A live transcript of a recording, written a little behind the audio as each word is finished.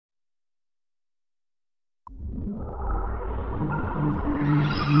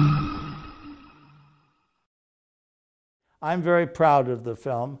I'm very proud of the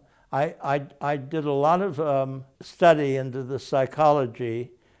film. I did a lot of study into the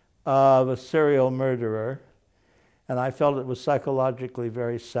psychology of a serial murderer, and I felt it was psychologically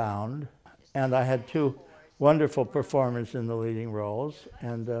very sound. And I had two wonderful performers in the leading roles,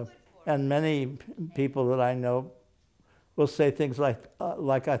 and many people that I know will say things like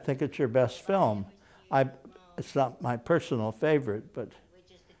I think it's your best film. It's not my personal favorite, but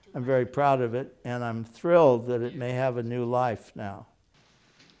I'm very proud of it, and I'm thrilled that it may have a new life now.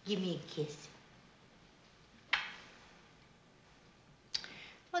 Give me a kiss.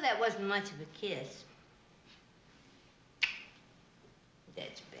 Well, that wasn't much of a kiss.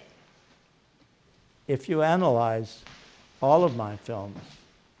 That's better. If you analyze all of my films,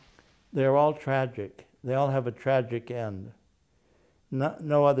 they're all tragic. They all have a tragic end.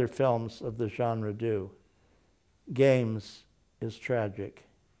 No other films of the genre do. Games is tragic.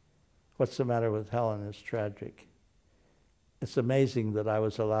 What's the Matter with Helen is tragic. It's amazing that I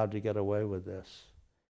was allowed to get away with this.